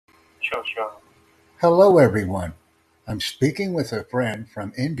Hello, everyone. I'm speaking with a friend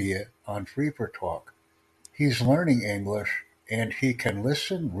from India on FreeForTalk. He's learning English and he can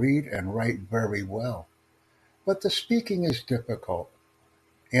listen, read, and write very well. But the speaking is difficult.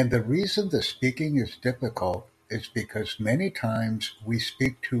 And the reason the speaking is difficult is because many times we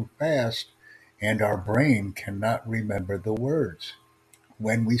speak too fast and our brain cannot remember the words.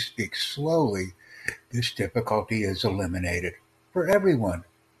 When we speak slowly, this difficulty is eliminated for everyone.